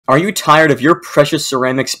Are you tired of your precious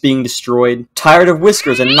ceramics being destroyed? Tired of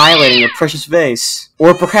Whiskers annihilating your precious vase?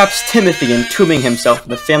 Or perhaps Timothy entombing himself in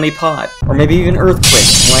the family pot? Or maybe even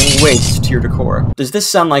earthquakes laying waste to your decor? Does this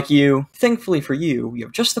sound like you? Thankfully for you, we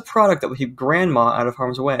have just the product that will keep Grandma out of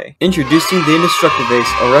harm's way. Introducing the Indestructible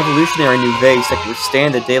Vase, a revolutionary new vase that can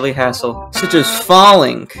withstand the daily hassle, such as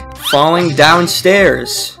falling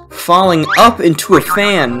downstairs, falling up into a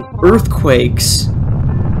fan, earthquakes.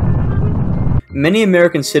 Many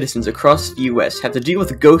American citizens across the US have to deal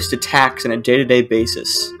with ghost attacks on a day-to-day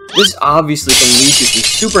basis. This obviously can lead to some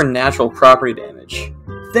supernatural property damage.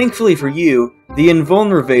 Thankfully for you, the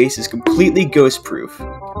Invulnerable Vase is completely ghost-proof.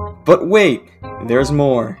 But wait, there's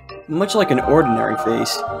more. Much like an ordinary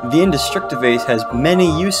vase, the Indestructible Vase has many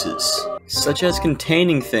uses, such as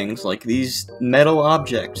containing things like these metal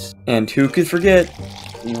objects. And who could forget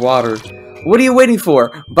water? What are you waiting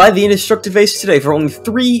for? Buy the Indestructible Vase today for only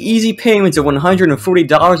 3 easy payments of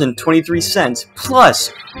 $140.23,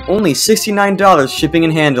 plus only $69 shipping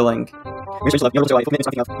and handling.